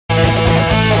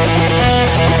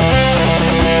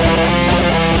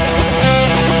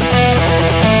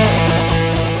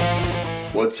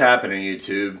What's happening,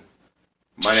 YouTube?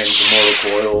 My name is Immortal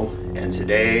Coil, and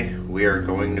today we are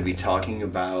going to be talking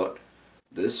about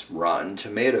this Rotten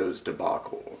Tomatoes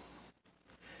debacle.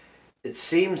 It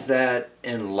seems that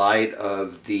in light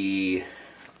of the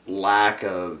lack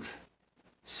of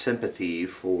sympathy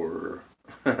for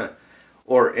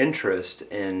or interest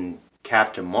in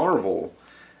Captain Marvel,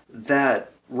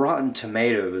 that Rotten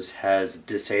Tomatoes has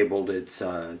disabled its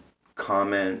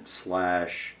comment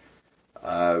slash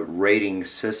rating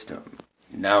system.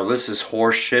 Now, this is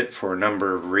horseshit for a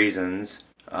number of reasons,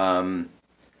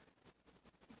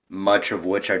 much of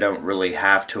which I don't really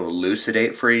have to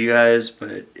elucidate for you guys,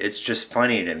 but it's just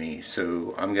funny to me,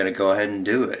 so I'm gonna go ahead and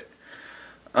do it.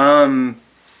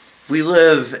 We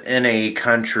live in a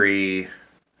country,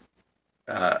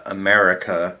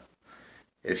 America,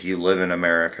 if you live in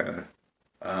America.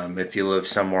 If you live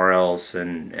somewhere else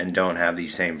and don't have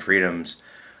these same freedoms,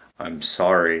 I'm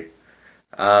sorry.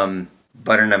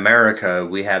 But in America,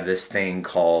 we have this thing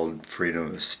called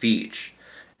freedom of speech.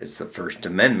 It's the First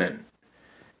Amendment.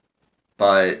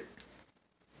 But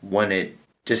when it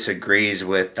disagrees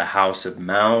with the House of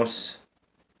Mouse,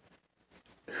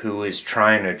 who is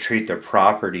trying to treat their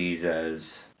properties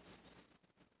as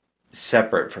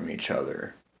separate from each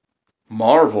other.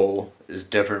 Marvel is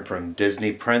different from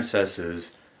Disney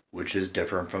princesses, which is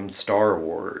different from Star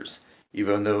Wars.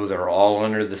 Even though they're all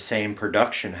under the same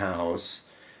production house,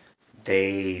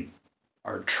 they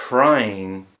are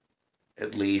trying,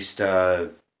 at least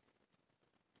on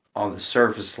the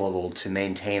surface level, to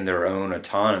maintain their own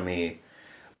autonomy,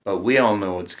 but we all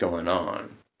know what's going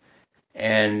on.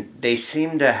 And they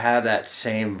seem to have that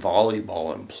same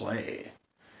volleyball in play,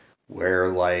 where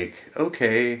like,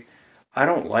 okay, I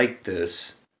don't like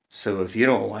this, so if you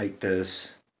don't like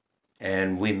this,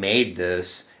 and we made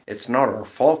this, it's not our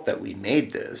fault that we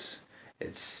made this.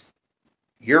 It's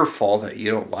your fault that you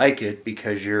don't like it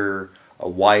because you're a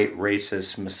white,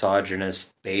 racist, misogynist,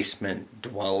 basement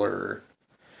dweller.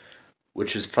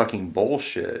 Which is fucking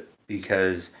bullshit,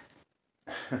 because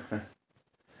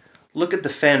look at the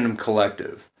fandom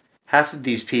collective. Half of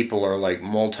these people are like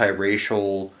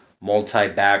multiracial,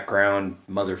 multi-background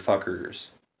motherfuckers.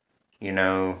 You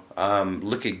know,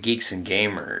 look at Geeks and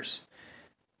Gamers.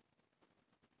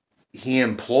 He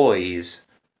employs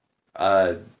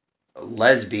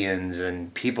lesbians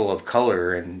and people of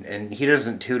color, and he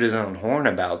doesn't toot his own horn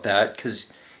about that because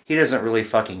he doesn't really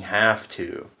fucking have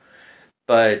to.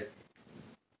 But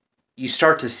you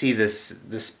start to see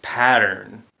this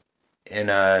pattern in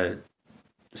a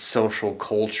social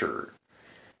culture,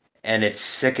 and it's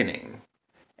sickening.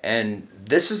 And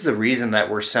this is the reason that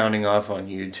we're sounding off on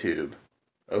YouTube.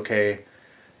 Okay?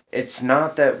 It's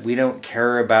not that we don't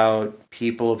care about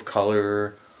people of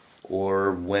color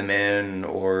or women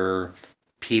or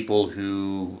people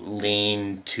who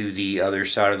lean to the other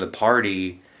side of the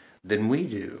party than we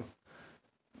do.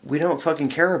 We don't fucking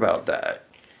care about that.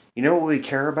 You know what we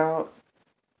care about?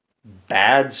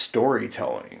 Bad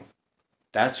storytelling.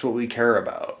 That's what we care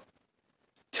about.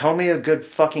 Tell me a good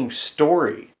fucking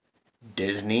story,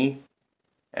 Disney.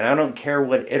 And I don't care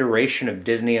what iteration of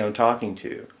Disney I'm talking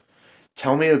to.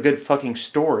 Tell me a good fucking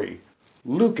story,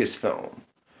 Lucasfilm.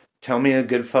 Tell me a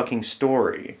good fucking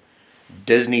story,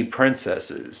 Disney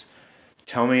princesses.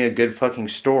 Tell me a good fucking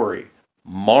story,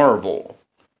 Marvel.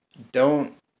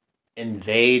 Don't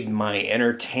invade my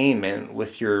entertainment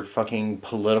with your fucking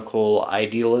political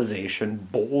idealization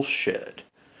bullshit.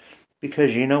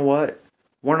 Because you know what?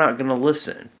 We're not going to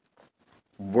listen.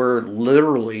 We're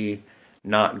literally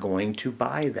not going to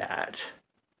buy that.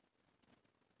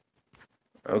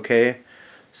 Okay?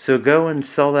 So go and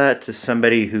sell that to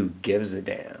somebody who gives a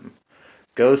damn.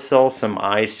 Go sell some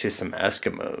ice to some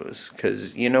Eskimos.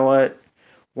 Because you know what?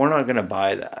 We're not going to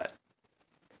buy that.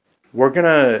 We're going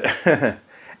to...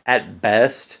 At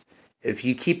best, if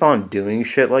you keep on doing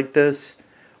shit like this,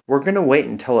 we're going to wait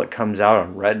until it comes out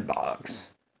on Redbox.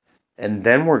 And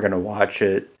then we're going to watch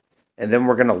it. And then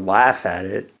we're going to laugh at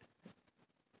it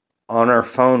on our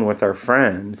phone with our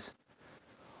friends.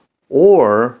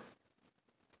 Or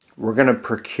we're going to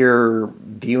procure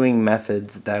viewing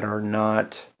methods that are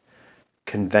not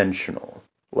conventional.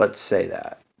 Let's say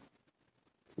that.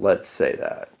 Let's say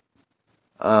that.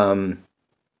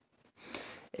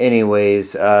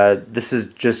 Anyways, this is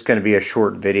just going to be a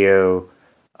short video.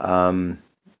 You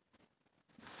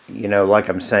know, like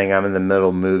I'm saying, I'm in the middle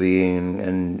of movie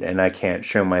and I can't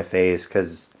show my face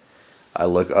because I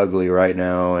look ugly right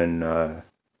now. And,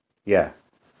 yeah.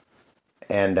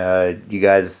 And you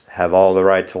guys have all the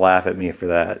right to laugh at me for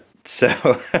that. So,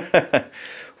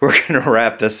 we're going to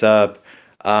wrap this up.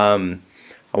 I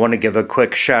want to give a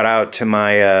quick shout out to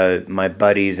my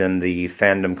buddies in the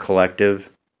Fandom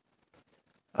Collective.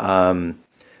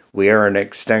 We are an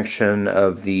extension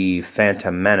of the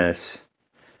Phantom Menace.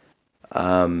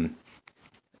 And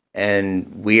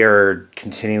we are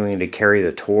continuing to carry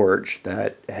the torch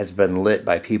that has been lit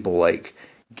by people like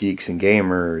Geeks and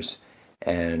Gamers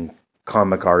and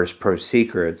Comic Artist Pro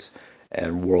Secrets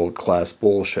and World Class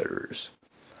Bullshitters.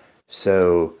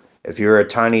 So if you're a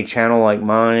tiny channel like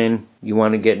mine, you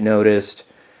want to get noticed,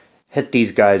 hit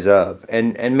these guys up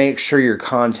and make sure your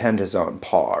content is on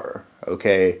par,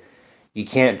 okay? You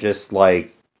can't just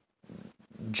like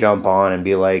jump on and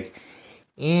be like,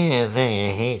 yeah, but I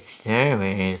hate Star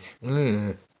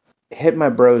Wars. Hit my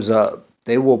bros up.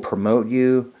 They will promote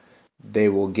you. They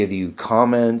will give you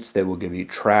comments. They will give you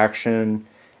traction.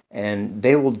 And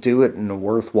they will do it in a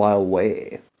worthwhile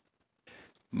way.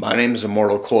 My name's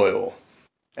Immortal Coil.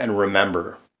 And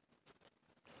remember,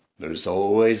 there's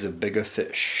always a bigger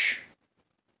fish.